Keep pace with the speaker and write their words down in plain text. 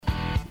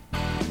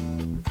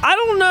I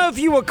don't know if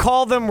you would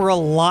call them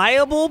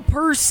reliable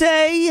per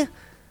se,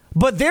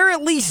 but they're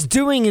at least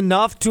doing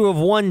enough to have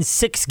won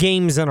 6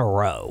 games in a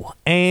row.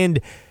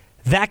 And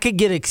that could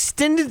get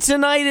extended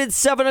tonight at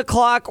 7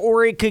 o'clock,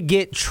 or it could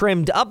get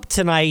trimmed up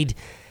tonight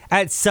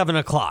at 7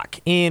 o'clock.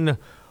 In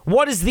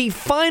what is the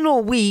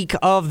final week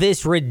of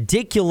this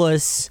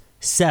ridiculous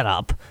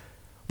setup,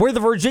 where the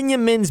Virginia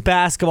men's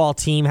basketball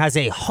team has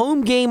a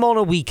home game on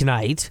a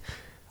weeknight.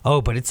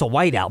 Oh, but it's a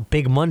whiteout,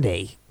 Big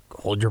Monday.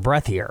 Hold your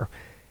breath here.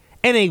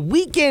 And a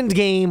weekend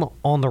game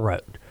on the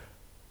road.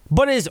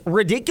 But as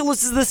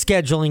ridiculous as the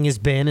scheduling has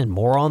been, and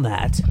more on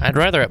that. I'd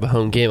rather have a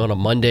home game on a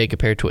Monday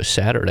compared to a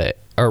Saturday,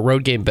 or a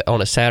road game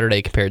on a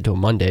Saturday compared to a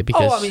Monday,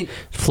 because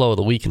flow of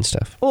the week and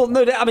stuff. Well,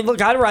 no, I mean,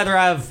 look, I'd rather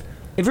have,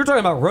 if you're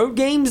talking about road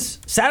games,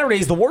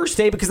 Saturday's the worst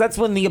day because that's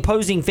when the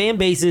opposing fan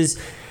bases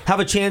have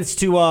a chance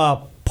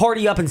to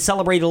party up and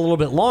celebrate a little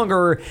bit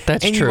longer.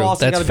 That's and true. You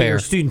also That's got a bigger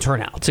student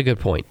turnout. That's a good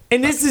point.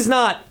 And this is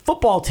not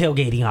football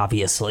tailgating,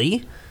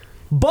 obviously,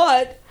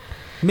 but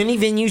many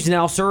venues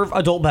now serve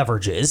adult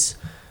beverages.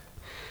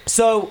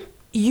 So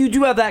you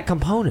do have that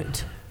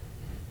component.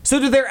 So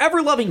to their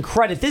ever-loving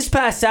credit, this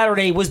past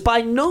Saturday was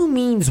by no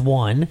means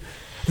one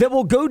that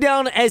will go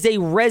down as a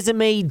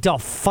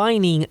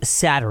resume-defining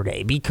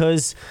Saturday,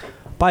 because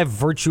by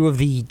virtue of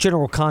the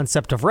general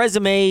concept of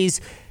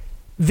resumes,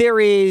 there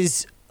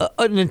is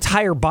an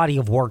entire body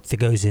of work that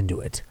goes into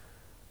it.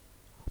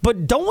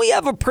 But don't we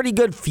have a pretty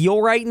good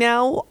feel right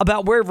now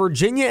about where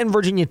Virginia and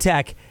Virginia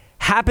Tech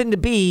happen to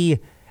be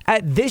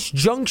at this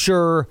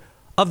juncture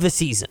of the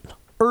season,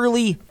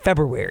 early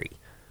February?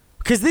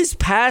 Because this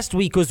past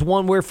week was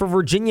one where for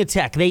Virginia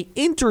Tech, they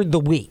entered the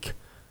week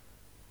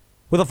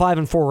with a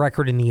 5-4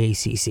 record in the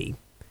ACC.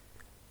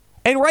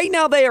 And right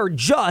now they are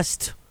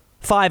just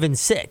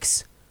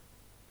 5-6.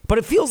 But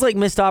it feels like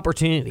missed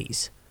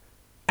opportunities.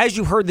 As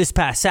you heard this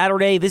past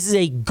Saturday, this is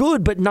a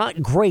good but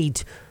not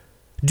great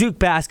Duke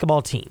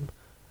basketball team,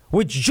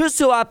 which just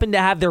so happened to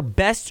have their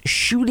best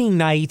shooting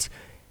night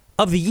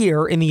of the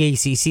year in the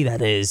ACC,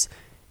 that is,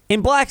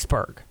 in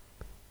Blacksburg.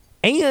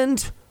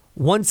 And,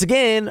 once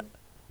again,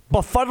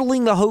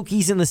 befuddling the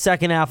Hokies in the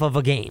second half of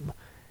a game.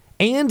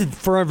 And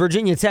for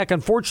Virginia Tech,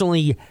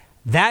 unfortunately,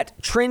 that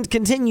trend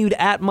continued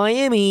at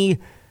Miami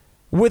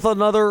with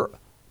another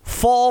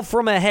fall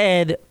from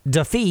ahead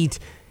defeat.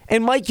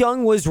 And Mike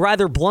Young was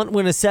rather blunt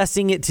when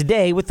assessing it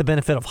today, with the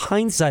benefit of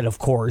hindsight, of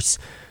course,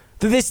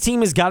 that this team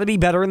has got to be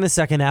better in the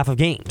second half of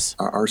games.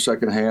 Our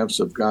second halves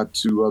have got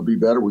to be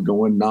better. We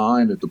go in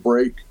 9 at the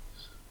break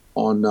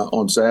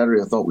on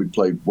Saturday. I thought we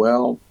played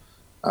well.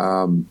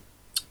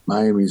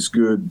 Miami's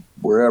good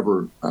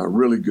wherever,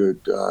 really good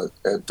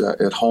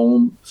at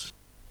home.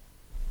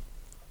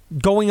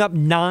 Going up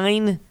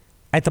 9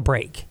 at the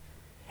break.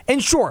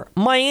 And sure,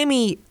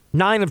 Miami,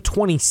 9 of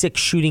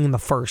 26 shooting in the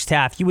first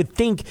half. You would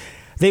think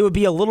they would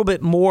be a little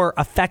bit more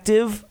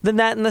effective than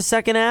that in the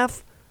second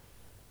half.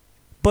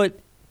 But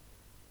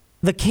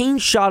the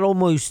Canes shot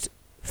almost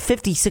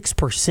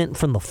 56%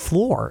 from the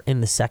floor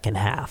in the second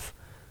half.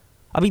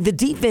 I mean, the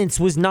defense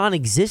was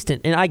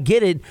non-existent, and I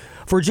get it.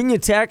 Virginia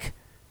Tech,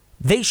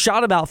 they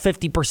shot about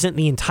 50%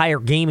 the entire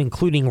game,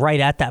 including right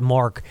at that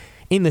mark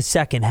in the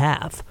second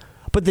half.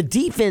 But the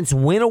defense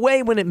went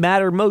away when it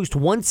mattered most,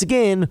 once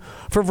again,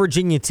 for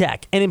Virginia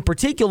Tech. And in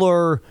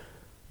particular,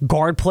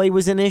 guard play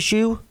was an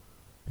issue.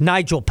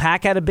 Nigel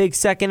Pack had a big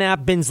second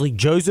half. Bensley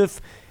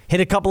Joseph hit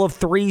a couple of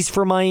threes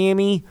for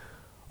Miami.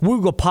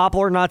 Wooga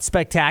Poplar, not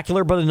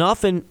spectacular, but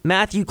enough. And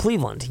Matthew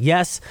Cleveland,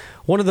 yes,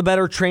 one of the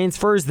better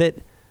transfers that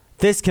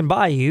this can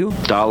buy you.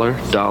 Dollar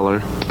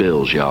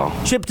bills,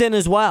 y'all. Chipped in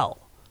as well.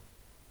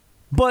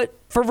 But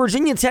for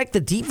Virginia Tech, the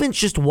defense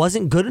just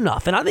wasn't good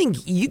enough. And I think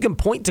you can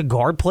point to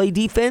guard play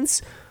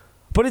defense,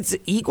 but it's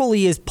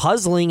equally as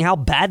puzzling how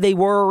bad they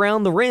were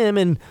around the rim.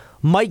 And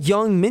Mike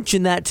Young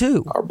mentioned that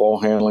too. Our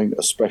ball handling,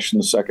 especially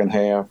in the second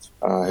half,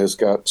 has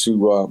got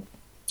to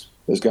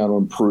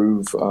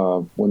improve.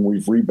 When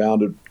we've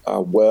rebounded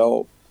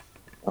well,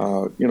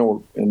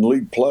 in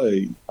league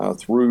play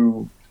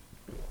through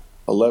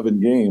 11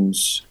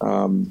 games,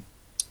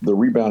 the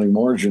rebounding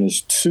margin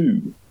is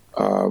 2.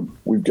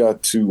 We've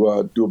got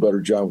to do a better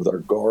job with our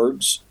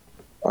guards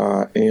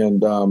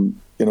and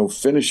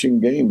finishing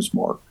games,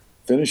 Mark.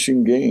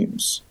 Finishing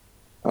games.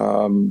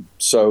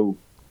 So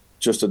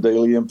just a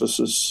daily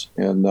emphasis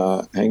and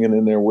hanging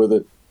in there with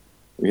it.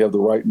 We have the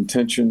right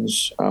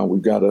intentions.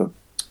 We've got to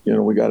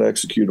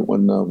execute it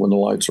when the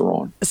lights are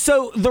on.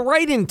 So the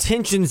right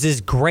intentions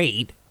is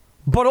great,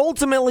 but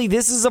ultimately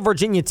this is a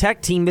Virginia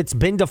Tech team that's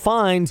been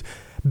defined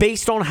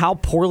based on how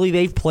poorly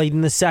they've played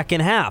in the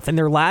second half. In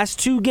their last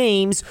 2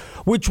 games,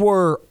 which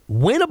were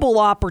winnable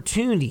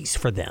opportunities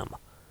for them.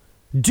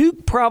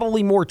 Duke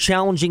probably more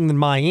challenging than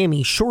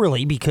Miami,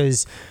 surely,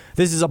 because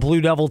this is a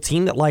Blue Devil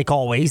team that, like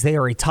always, they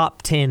are a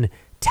top 10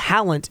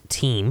 talent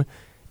team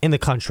in the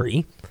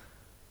country.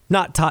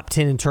 Not top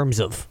 10 in terms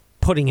of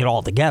putting it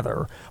all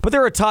together, but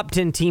they're a top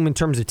 10 team in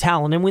terms of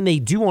talent, and when they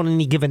do on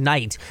any given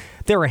night,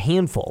 they're a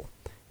handful.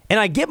 And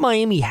I get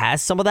Miami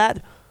has some of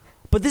that,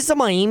 but this is a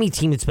Miami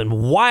team that's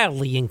been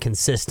wildly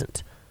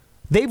inconsistent.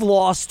 they've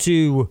lost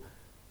to,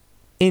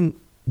 in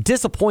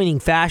disappointing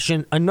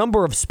fashion, a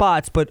number of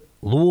spots, but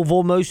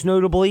Louisville most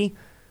notably.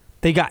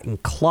 They got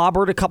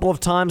clobbered a couple of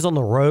times on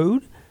the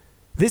road.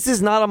 This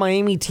is not a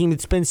Miami team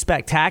that's been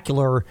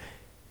spectacular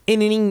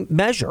in any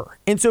measure.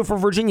 And so for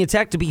Virginia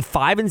Tech to be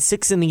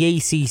 5-6 in the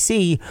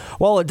ACC,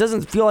 while it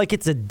doesn't feel like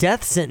it's a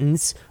death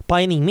sentence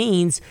by any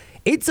means,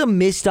 it's a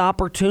missed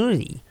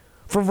opportunity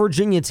for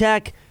Virginia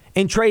Tech.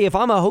 And Trey, if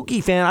I'm a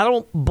Hokie fan, I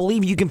don't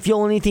believe you can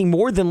feel anything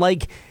more than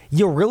like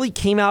you really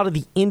came out of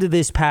the end of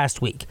this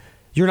past week.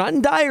 You're not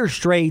in dire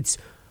straits,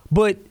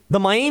 but the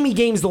Miami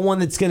game's the one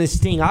that's going to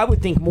sting, I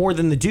would think, more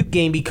than the Duke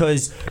game,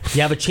 because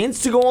you have a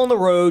chance to go on the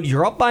road,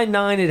 you're up by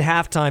 9 at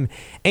halftime,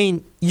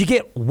 and you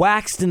get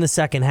waxed in the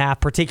second half,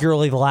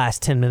 particularly the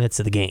last 10 minutes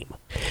of the game.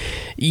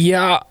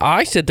 Yeah,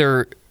 I said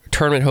their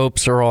tournament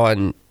hopes are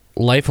on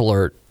life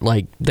alert.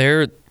 Like,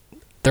 they're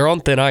on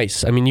thin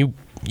ice. I mean,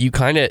 you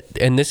kind of,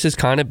 and this has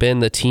kind of been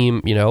the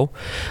team,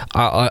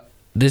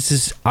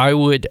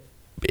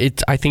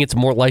 I think it's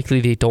more likely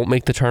they don't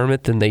make the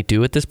tournament than they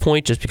do at this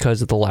point, just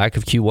because of the lack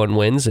of Q1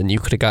 wins, and you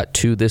could have got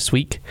 2 this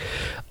week.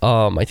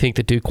 I think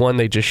the Duke one,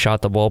 they just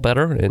shot the ball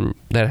better, and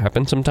that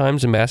happens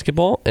sometimes in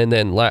basketball. And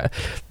then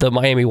the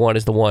Miami one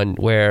is the one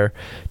where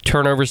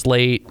turnovers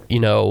late,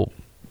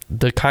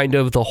 the kind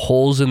of the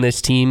holes in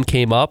this team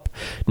came up.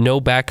 No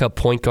backup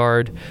point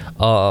guard,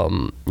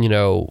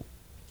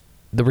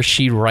 the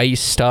Rasheed Rice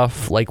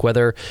stuff, like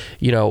whether,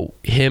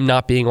 him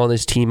not being on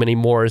this team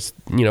anymore is,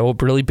 a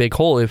really big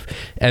hole. If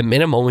at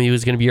minimum he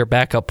was going to be your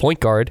backup point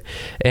guard.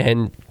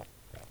 And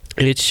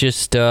it's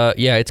just,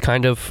 it's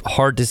kind of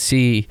hard to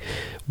see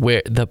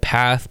where the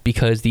path,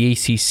 because the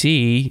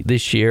ACC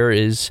this year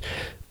is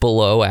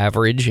below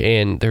average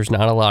and there's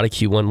not a lot of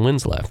Q1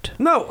 wins left.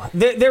 No,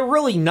 they're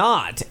really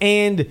not.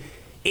 And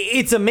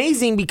it's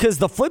amazing because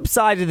the flip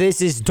side of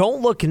this is,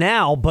 don't look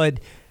now, but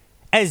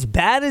as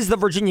bad as the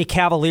Virginia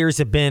Cavaliers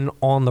have been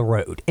on the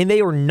road, and they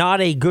are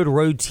not a good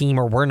road team,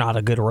 or were not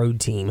a good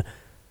road team,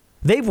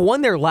 they've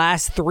won their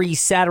last 3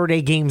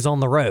 Saturday games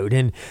on the road.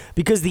 And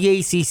because the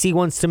ACC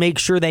wants to make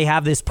sure they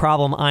have this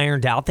problem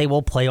ironed out, they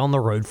will play on the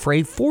road for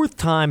a 4th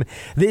time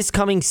this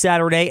coming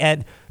Saturday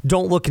at,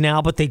 don't look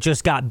now, but they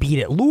just got beat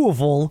at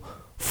Louisville,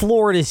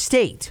 Florida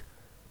State.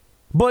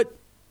 But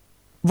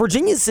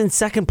Virginia's in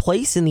second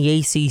place in the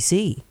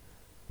ACC.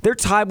 They're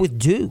tied with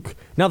Duke.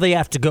 Now they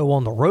have to go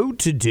on the road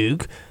to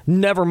Duke.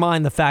 Never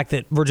mind the fact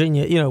that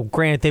Virginia,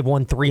 granted they've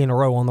won 3 in a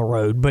row on the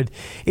road, but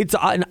it's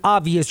an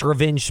obvious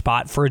revenge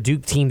spot for a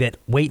Duke team that,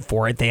 wait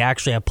for it, they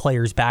actually have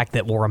players back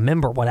that will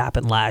remember what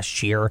happened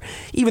last year,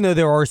 even though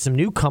there are some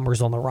newcomers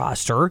on the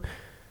roster.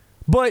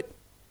 But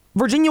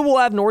Virginia will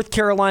have North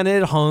Carolina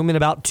at home in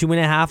about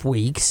 2.5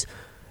 weeks.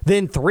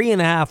 Then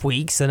 3.5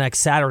 weeks, the next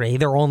Saturday,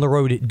 they're on the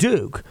road at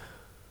Duke.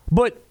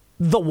 But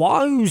the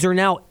Wahoos are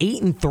now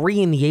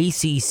 8-3 in the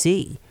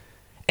ACC.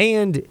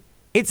 And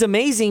it's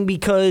amazing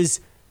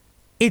because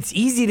it's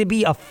easy to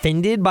be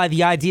offended by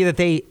the idea that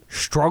they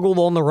struggled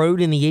on the road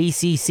in the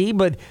ACC,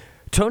 but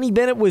Tony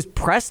Bennett was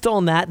pressed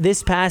on that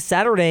this past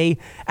Saturday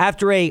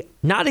after a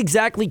not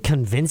exactly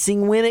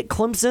convincing win at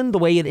Clemson, the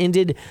way it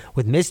ended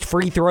with missed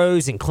free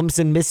throws and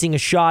Clemson missing a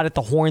shot at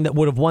the horn that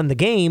would have won the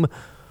game.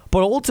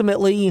 But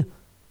ultimately,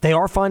 they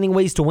are finding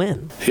ways to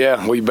win.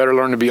 Yeah, well, you better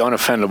learn to be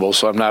unoffendable,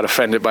 so I'm not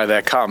offended by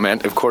that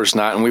comment. Of course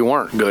not, and we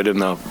weren't good in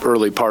the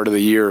early part of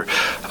the year.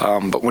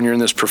 But when you're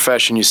in this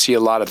profession, you see a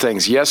lot of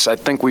things. Yes, I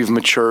think we've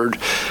matured.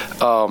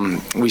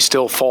 We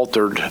still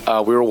faltered.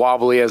 We were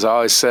wobbly, as I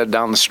always said,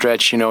 down the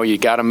stretch. You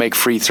got to make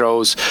free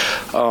throws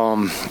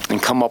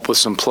and come up with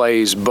some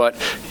plays, but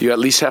you at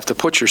least have to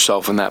put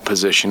yourself in that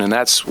position, and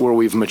that's where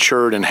we've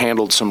matured and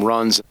handled some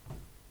runs.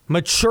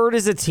 Matured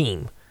as a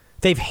team.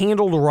 They've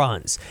handled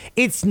runs.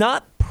 It's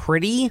not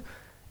pretty,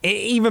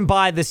 even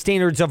by the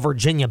standards of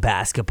Virginia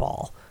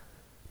basketball.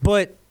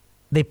 But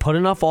they put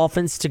enough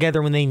offense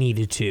together when they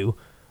needed to.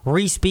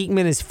 Reese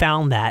Beekman has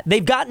found that.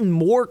 They've gotten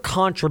more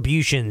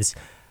contributions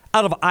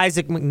out of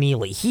Isaac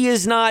McNeely. He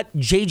is not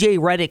J.J.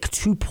 Redick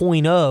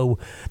 2.0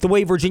 the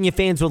way Virginia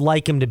fans would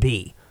like him to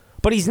be.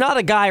 But he's not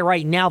a guy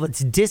right now that's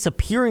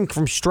disappearing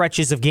from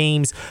stretches of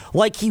games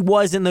like he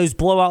was in those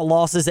blowout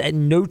losses at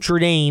Notre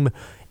Dame,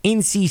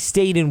 NC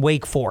State, and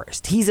Wake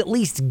Forest. He's at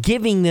least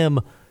giving them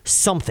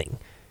something.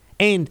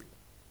 And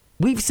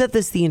we've said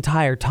this the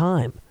entire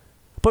time.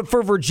 But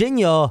for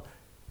Virginia,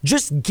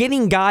 just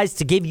getting guys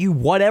to give you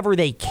whatever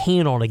they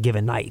can on a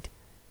given night,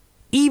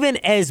 even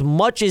as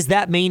much as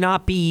that may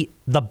not be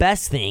the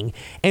best thing,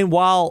 and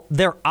while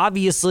they're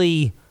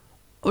obviously,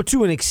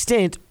 to an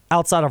extent,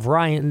 outside of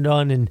Ryan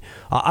Dunn and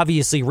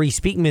obviously Reese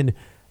Beekman,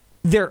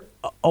 they're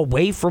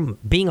away from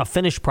being a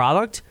finished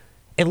product,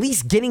 at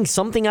least getting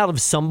something out of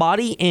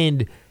somebody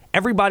and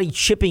everybody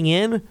chipping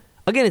in.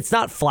 Again, it's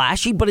not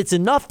flashy, but it's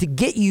enough to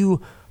get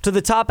you to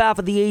the top half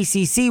of the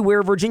ACC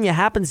where Virginia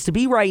happens to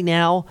be right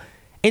now,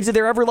 and to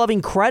their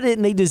ever-loving credit,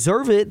 and they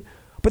deserve it,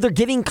 but they're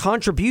getting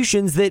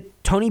contributions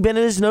that Tony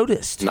Bennett has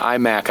noticed.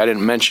 IMAC, I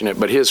didn't mention it,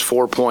 but his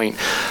 4-point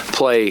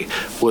play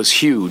was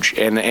huge.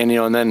 And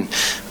then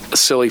a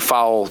silly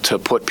foul to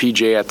put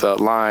PJ at the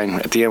line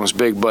at the end was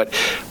big. But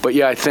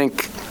yeah, I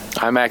think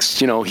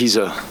IMAX, he's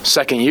a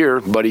second year,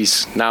 but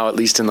he's now at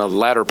least in the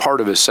latter part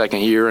of his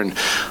second year, and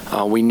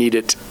we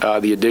needed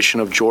the addition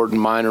of Jordan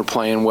Minor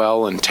playing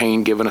well and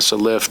Tane giving us a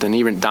lift, and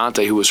even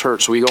Dante, who was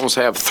hurt. So we almost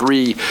have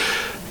three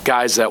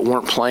guys that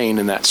weren't playing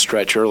in that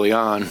stretch early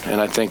on,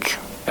 and I think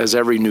as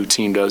every new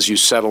team does, you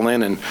settle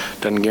in, and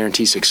doesn't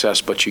guarantee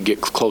success, but you get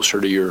closer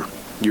to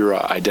your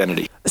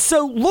identity.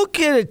 So look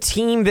at a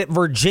team that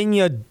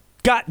Virginia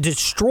got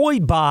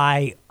destroyed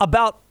by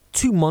about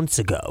 2 months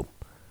ago.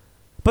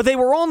 But they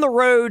were on the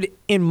road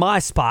in my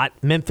spot,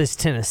 Memphis,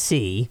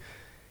 Tennessee,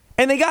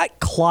 and they got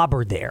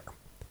clobbered there.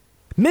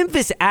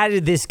 Memphis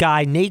added this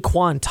guy,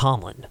 Naquan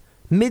Tomlin,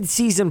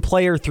 midseason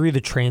player through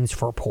the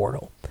transfer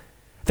portal.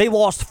 They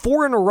lost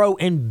 4 in a row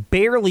and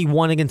barely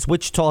won against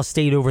Wichita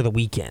State over the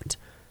weekend.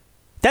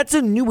 That's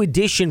a new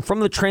addition from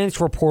the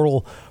transfer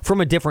portal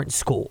from a different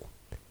school.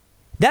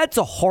 That's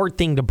a hard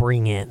thing to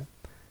bring in.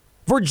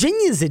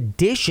 Virginia's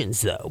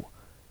additions, though.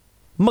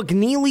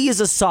 McNeely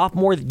is a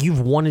sophomore that you've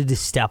wanted to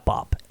step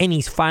up, and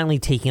he's finally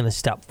taken a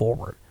step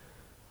forward.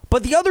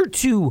 But the other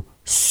two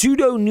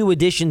pseudo-new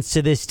additions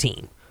to this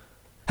team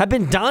have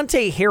been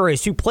Dante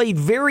Harris, who played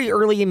very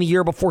early in the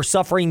year before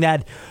suffering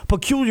that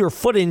peculiar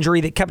foot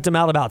injury that kept him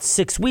out about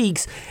 6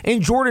 weeks,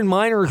 and Jordan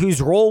Minor,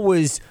 whose role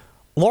was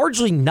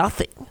largely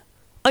nothing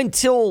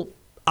until,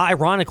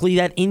 ironically,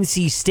 that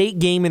NC State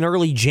game in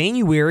early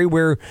January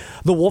where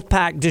the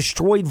Wolfpack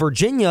destroyed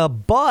Virginia,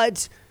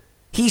 but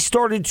he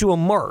started to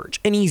emerge,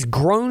 and he's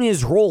grown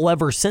his role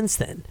ever since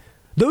then.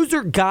 Those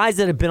are guys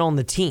that have been on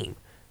the team.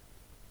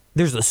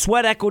 There's the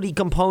sweat equity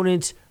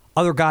component.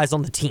 Other guys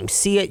on the team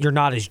see it. You're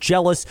not as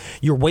jealous.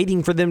 You're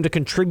waiting for them to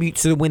contribute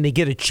so that when they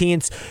get a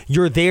chance,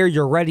 you're there,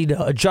 you're ready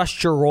to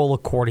adjust your role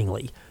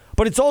accordingly.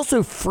 But it's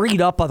also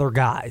freed up other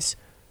guys.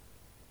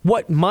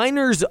 What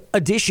Minor's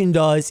addition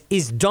does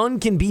is Dunn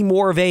can be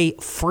more of a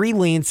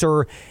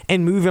freelancer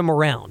and move him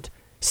around.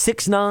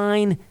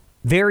 6'9",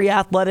 very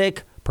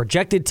athletic,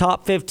 projected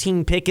top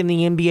 15 pick in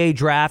the NBA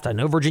draft. I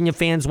know Virginia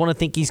fans want to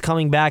think he's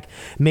coming back.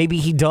 Maybe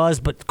he does,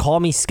 but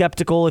call me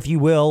skeptical if you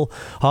will.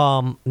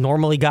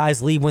 Normally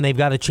guys leave when they've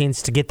got a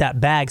chance to get that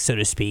bag, so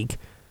to speak.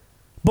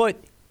 But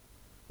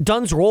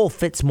Dunn's role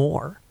fits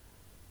more.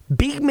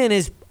 Beekman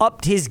has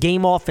upped his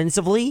game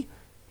offensively,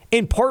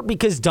 in part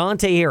because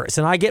Dante Harris,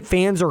 and I get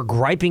fans are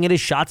griping at his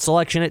shot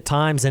selection at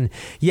times, and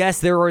yes,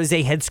 there is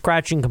a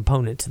head-scratching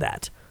component to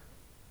that.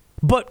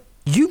 But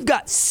you've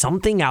got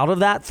something out of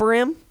that for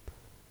him.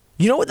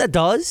 You know what that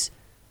does?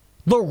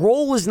 The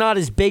role is not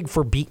as big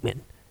for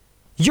Beekman.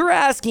 You're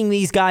asking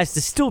these guys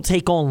to still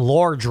take on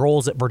large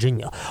roles at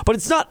Virginia, but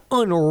it's not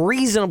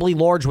unreasonably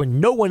large when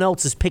no one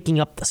else is picking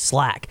up the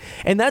slack.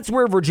 And that's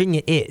where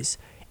Virginia is.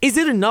 Is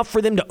it enough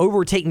for them to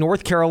overtake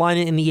North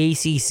Carolina in the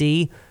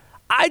ACC?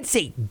 I'd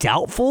say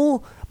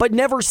doubtful, but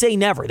never say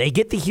never. They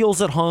get the heels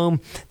at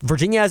home.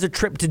 Virginia has a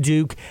trip to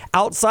Duke.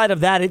 Outside of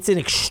that, it's an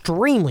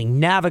extremely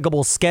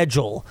navigable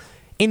schedule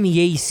in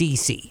the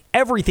ACC.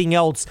 Everything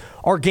else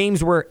are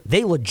games where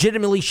they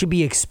legitimately should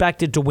be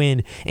expected to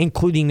win,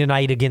 including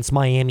tonight against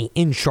Miami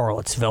in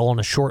Charlottesville on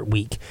a short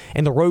week.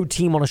 And the road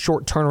team on a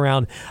short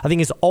turnaround, I think,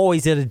 is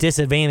always at a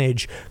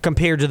disadvantage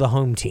compared to the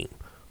home team.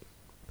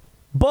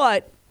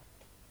 But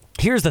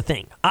here's the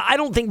thing. I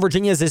don't think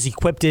Virginia is as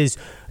equipped as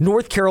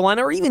North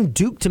Carolina or even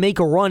Duke to make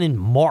a run in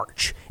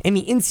March in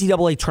the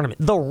NCAA tournament.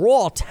 The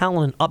raw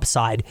talent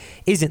upside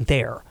isn't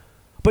there.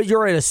 But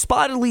you're at a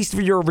spot, at least if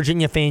you're a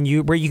Virginia fan,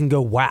 where you can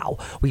go, wow,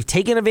 we've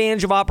taken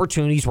advantage of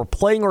opportunities. We're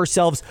playing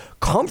ourselves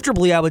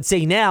comfortably, I would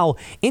say now,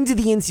 into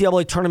the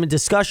NCAA tournament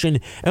discussion.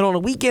 And on a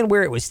weekend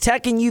where it was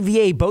Tech and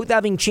UVA both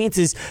having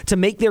chances to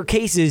make their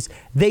cases,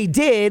 they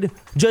did,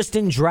 just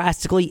in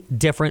drastically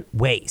different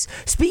ways.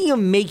 Speaking of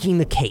making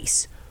the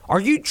case, are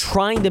you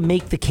trying to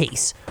make the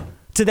case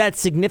to that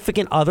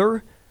significant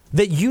other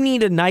that you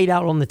need a night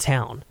out on the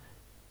town?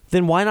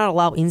 Then why not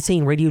allow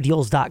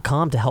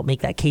InsaneRadioDeals.com to help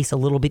make that case a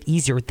little bit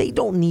easier? They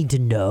don't need to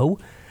know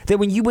that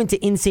when you went to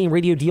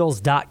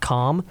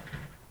InsaneRadioDeals.com,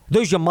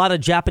 those Yamada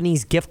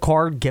Japanese gift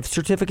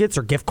certificates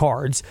or gift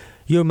cards,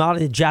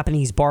 Yamada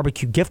Japanese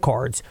barbecue gift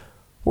cards,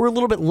 were a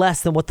little bit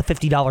less than what the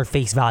 $50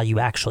 face value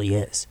actually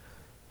is.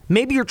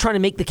 Maybe you're trying to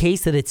make the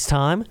case that it's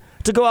time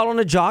to go out on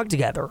a jog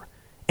together,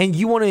 and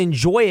you want to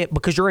enjoy it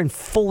because you're in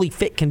fully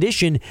fit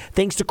condition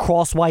thanks to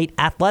Cross-White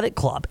Athletic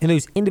Club and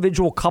those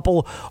individual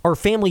couple or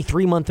family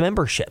 3-month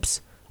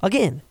memberships.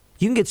 Again,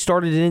 you can get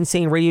started at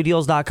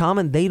InsaneRadioDeals.com,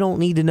 and they don't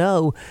need to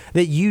know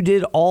that you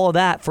did all of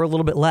that for a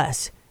little bit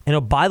less. And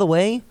oh, by the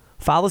way,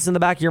 file this in the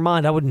back of your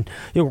mind. I wouldn't,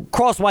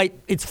 Cross-White,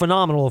 it's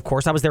phenomenal, of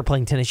course. I was there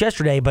playing tennis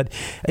yesterday, but,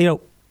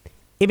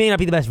 it may not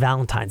be the best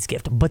Valentine's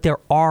gift, but there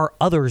are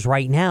others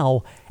right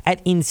now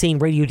at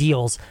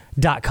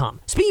InsaneRadioDeals.com.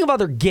 Speaking of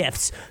other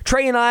gifts,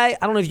 Trey and I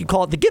don't know if you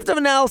call it the gift of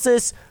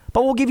analysis,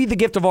 but we'll give you the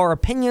gift of our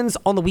opinions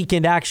on the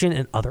weekend action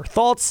and other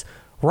thoughts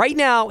right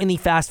now in the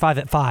Fast 5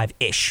 at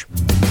 5-ish.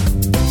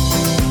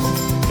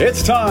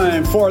 It's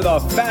time for the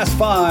Fast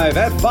 5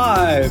 at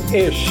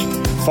 5-ish.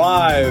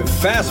 5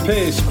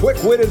 fast-paced,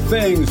 quick-witted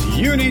things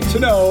you need to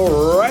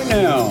know right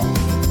now.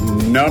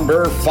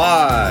 Number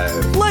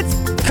 5. Let's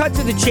cut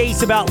to the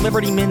chase about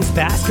Liberty men's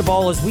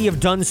basketball as we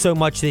have done so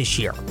much this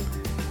year.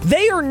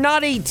 They are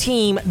not a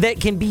team that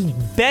can be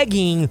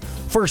begging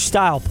for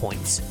style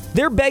points.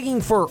 They're begging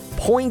for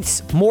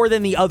points more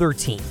than the other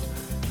team.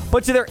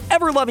 But to their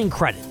ever-loving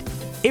credit,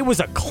 it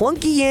was a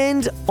clunky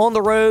end on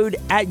the road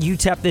at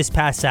UTEP this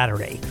past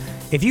Saturday.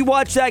 If you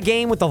watch that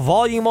game with the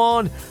volume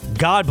on,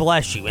 God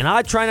bless you. And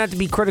I try not to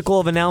be critical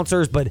of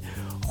announcers, but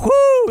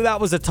whoo, that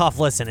was a tough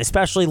listen,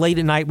 especially late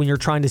at night when you're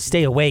trying to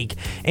stay awake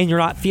and you're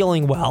not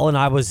feeling well, and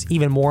I was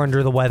even more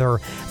under the weather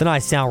than I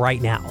sound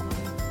right now.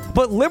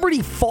 But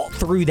Liberty fought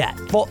through that,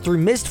 fought through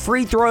missed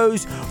free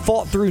throws,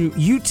 fought through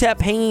UTEP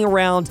hanging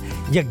around.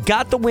 You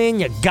got the win,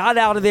 you got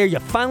out of there, you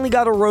finally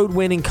got a road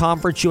win in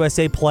Conference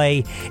USA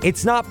play.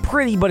 It's not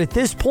pretty, but at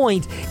this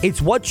point,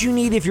 it's what you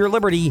need if you're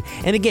Liberty.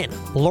 And again,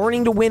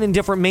 learning to win in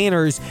different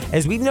manners.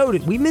 As we've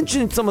noted, we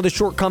mentioned some of the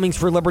shortcomings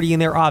for Liberty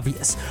and they're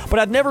obvious. But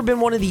I've never been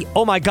one of the,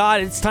 oh my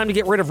God, it's time to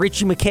get rid of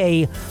Richie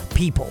McKay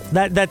people.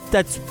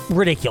 That's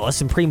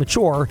ridiculous and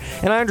premature.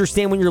 And I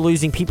understand when you're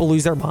losing, people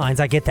lose their minds.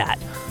 I get that.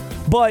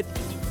 But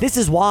this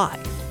is why.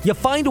 You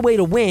find a way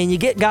to win, you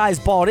get guys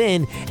bought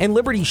in, and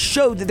Liberty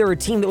showed that they're a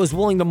team that was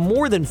willing to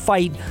more than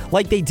fight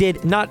like they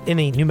did, not in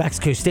a New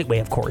Mexico State way,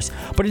 of course,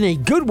 but in a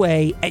good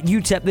way at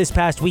UTEP this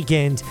past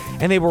weekend,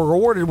 and they were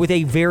rewarded with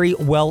a very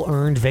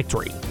well-earned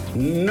victory.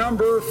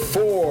 Number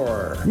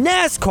 4.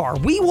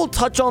 NASCAR. We will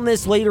touch on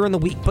this later in the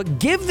week, but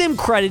give them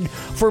credit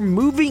for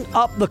moving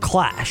up the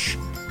clash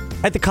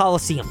at the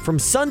Coliseum from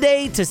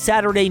Sunday to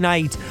Saturday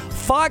night.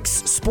 Fox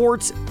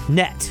Sports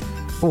Net,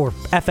 or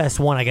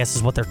FS1, I guess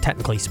is what they're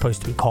technically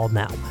supposed to be called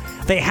now.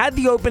 They had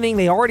the opening.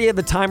 They already had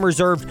the time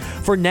reserved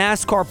for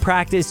NASCAR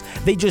practice.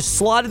 They just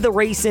slotted the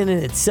race in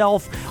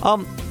itself.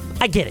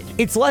 I get it.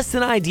 It's less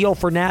than ideal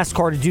for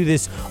NASCAR to do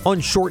this on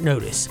short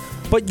notice.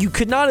 But you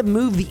could not have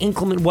moved the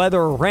inclement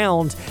weather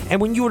around, and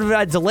when you would have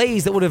had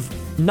delays that would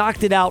have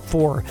knocked it out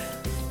for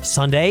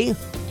Sunday,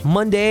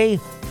 Monday,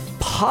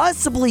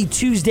 possibly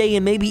Tuesday,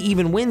 and maybe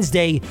even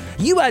Wednesday,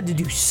 you had to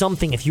do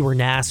something if you were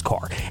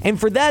NASCAR. And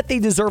for that, they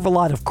deserve a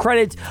lot of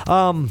credit.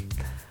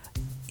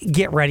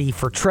 Get ready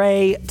for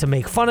Trey to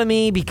make fun of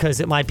me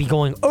because it might be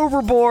going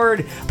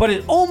overboard, but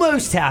it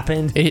almost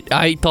happened.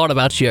 I thought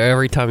about you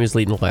every time he was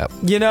leading the lap.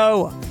 You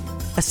know,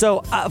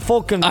 so I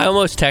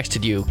almost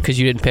texted you because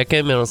you didn't pick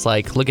him, and I was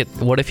like, look at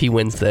what if he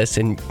wins this,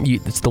 and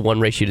it's the one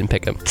race you didn't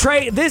pick him.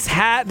 Trey, this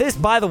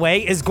by the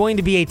way, is going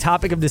to be a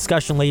topic of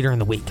discussion later in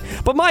the week.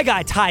 But my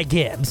guy, Ty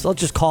Gibbs, let's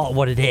just call it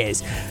what it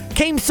is,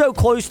 came so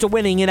close to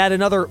winning and had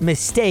another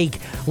mistake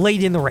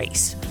late in the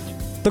race.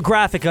 The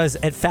Graphicas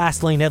at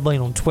Fastlane Ed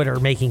Lane on Twitter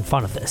making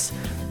fun of this.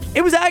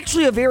 It was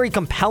actually a very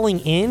compelling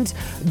end.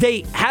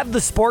 They have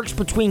the sparks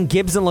between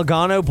Gibbs and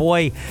Logano.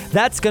 Boy,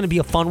 that's going to be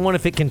a fun one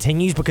if it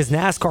continues because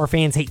NASCAR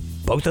fans hate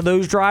both of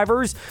those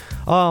drivers.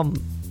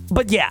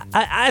 But yeah,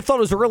 I thought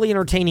it was a really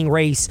entertaining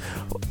race,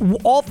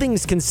 all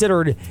things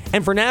considered.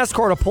 And for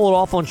NASCAR to pull it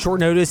off on short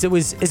notice, it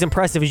was as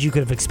impressive as you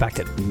could have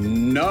expected.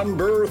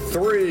 Number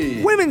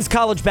 3. Women's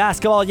college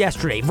basketball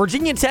yesterday.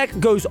 Virginia Tech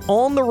goes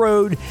on the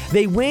road.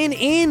 They win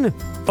in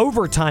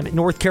overtime at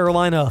North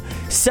Carolina,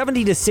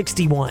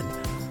 70-61.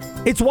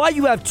 It's why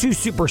you have two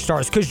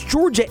superstars, because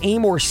Georgia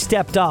Amor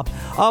stepped up.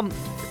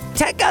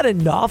 Tech got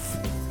enough.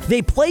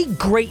 They play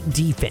great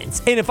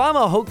defense. And if I'm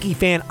a Hokie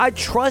fan, I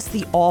trust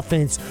the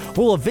offense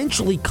will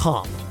eventually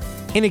come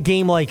in a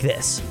game like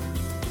this.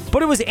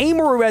 But it was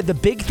Amor who had the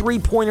big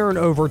three-pointer in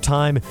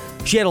overtime.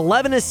 She had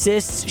 11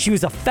 assists. She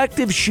was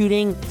effective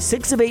shooting,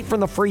 6 of 8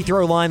 from the free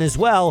throw line as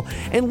well.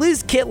 And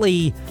Liz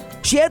Kitley,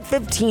 she had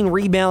 15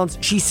 rebounds.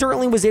 She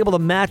certainly was able to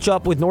match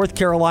up with North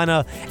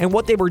Carolina and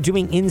what they were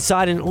doing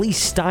inside and at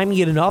least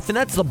stymie it enough, and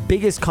that's the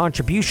biggest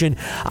contribution.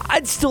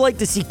 I'd still like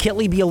to see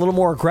Kitley be a little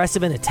more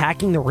aggressive in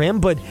attacking the rim,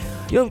 but,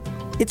 you know,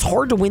 it's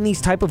hard to win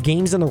these type of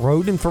games on the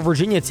road, and for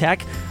Virginia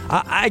Tech,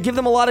 I give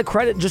them a lot of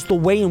credit just the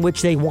way in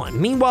which they won.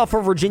 Meanwhile,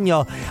 for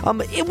Virginia,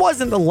 it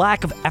wasn't the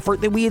lack of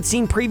effort that we had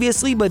seen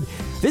previously, but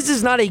this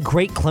is not a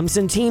great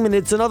Clemson team, and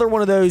it's another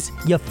one of those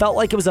you felt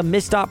like it was a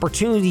missed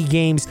opportunity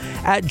games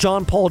at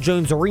John Paul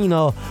Jones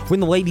Arena when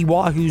the Lady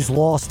Wahoos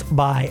lost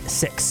by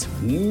 6.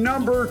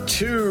 Number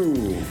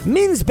 2.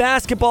 Men's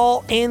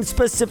basketball, and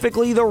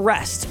specifically the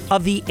rest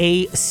of the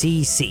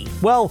ACC.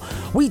 Well,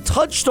 we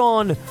touched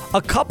on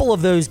a couple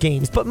of those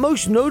games, but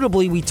most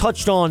notably, we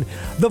touched on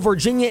the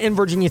Virginia and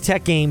Virginia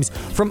Tech games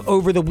from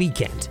over the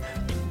weekend.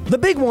 The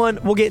big one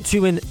we'll get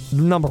to in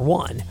number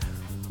 1.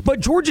 But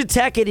Georgia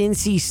Tech at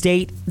NC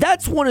State,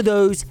 that's one of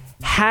those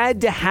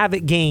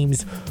had-to-have-it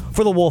games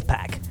for the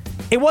Wolfpack.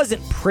 It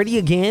wasn't pretty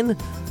again.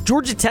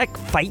 Georgia Tech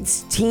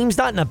fights teams,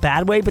 not in a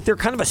bad way, but they're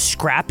kind of a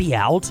scrappy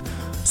out.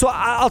 So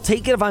I'll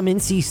take it if I'm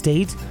NC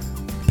State.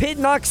 Pitt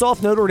knocks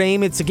off Notre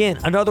Dame. It's, again,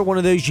 another one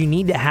of those you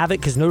need to have it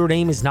because Notre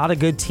Dame is not a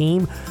good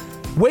team.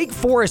 Wake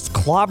Forest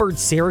clobbered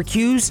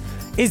Syracuse.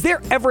 Is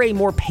there ever a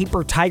more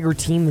paper tiger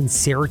team than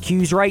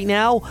Syracuse right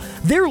now?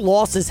 Their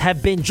losses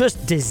have been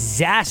just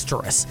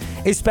disastrous,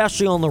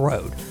 especially on the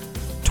road.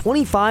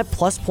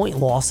 25-plus point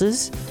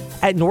losses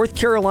at North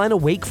Carolina,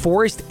 Wake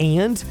Forest,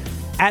 and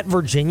at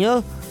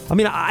Virginia. I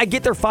mean, I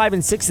get they're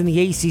 5-6 in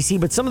the ACC,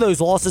 but some of those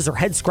losses are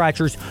head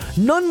scratchers.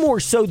 None more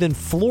so than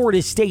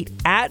Florida State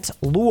at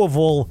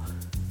Louisville.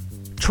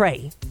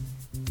 Trey,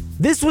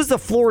 this was the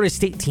Florida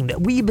State team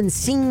that we've been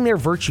seeing their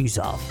virtues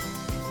of.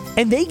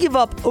 And they give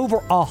up over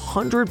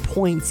 100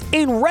 points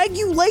in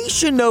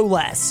regulation, no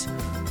less,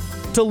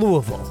 to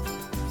Louisville.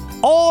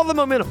 All the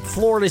momentum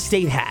Florida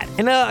State had.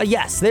 And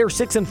yes, they're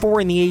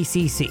 6-4 in the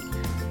ACC.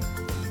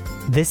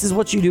 This is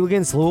what you do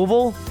against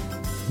Louisville?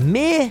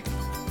 Meh.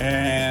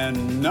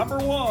 And number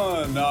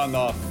 1 on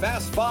the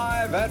Fast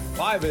Five at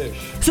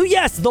 5-ish. So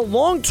yes, the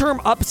long-term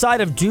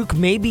upside of Duke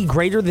may be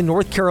greater than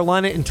North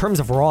Carolina in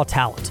terms of raw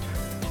talent.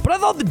 But I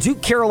thought the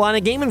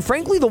Duke-Carolina game, and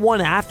frankly the one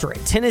after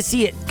it,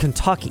 Tennessee at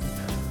Kentucky,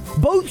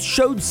 both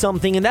showed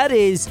something, and that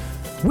is,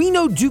 we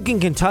know Duke and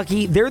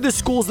Kentucky, they're the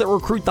schools that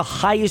recruit the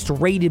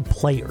highest-rated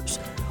players.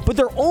 But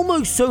they're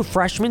almost so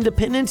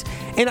freshman-dependent,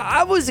 and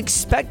I was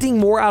expecting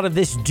more out of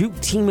this Duke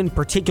team in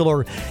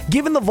particular,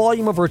 given the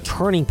volume of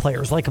returning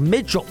players like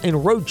Mitchell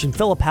and Roach and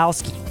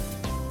Filipowski.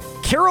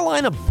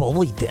 Carolina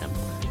bullied them.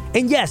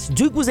 And yes,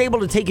 Duke was able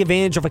to take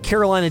advantage of a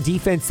Carolina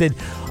defense that,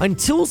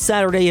 until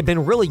Saturday, had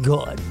been really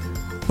good.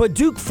 But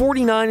Duke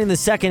 49 in the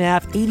second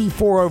half,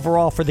 84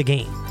 overall for the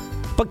game.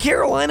 But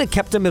Carolina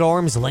kept them at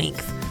arm's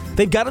length.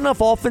 They've got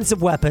enough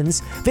offensive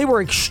weapons. They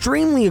were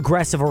extremely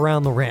aggressive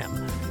around the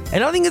rim.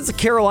 And I think it's a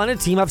Carolina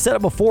team. I've said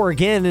it before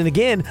again and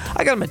again.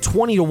 I got them at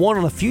 20-1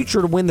 on the future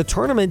to win the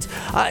tournament.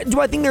 Do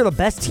I think they're the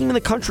best team in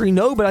the country?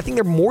 No, but I think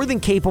they're more than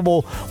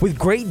capable with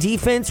great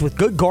defense, with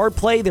good guard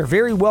play. They're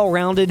very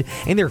well-rounded,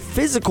 and they're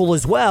physical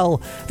as well.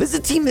 This is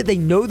a team that they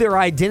know their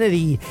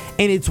identity,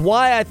 and it's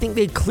why I think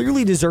they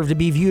clearly deserve to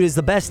be viewed as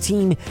the best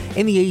team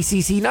in the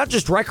ACC, not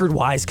just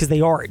record-wise, because they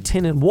are at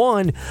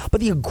 10-1,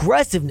 but the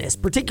aggressiveness,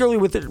 particularly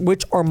with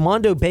which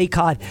Armando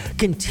Bacot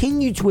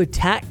continued to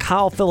attack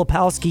Kyle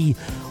Filipowski,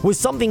 was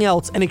something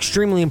else and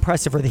extremely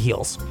impressive for the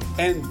Heels.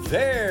 And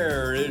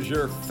there is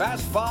your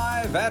Fast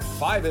Five at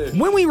 5-ish.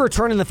 When we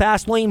return in the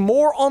Fast Lane,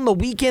 more on the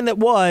weekend that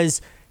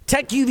was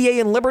Tech, UVA,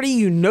 and Liberty.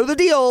 You know the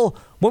deal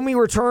when we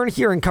return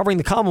here and covering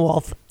the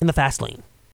Commonwealth in the Fast Lane.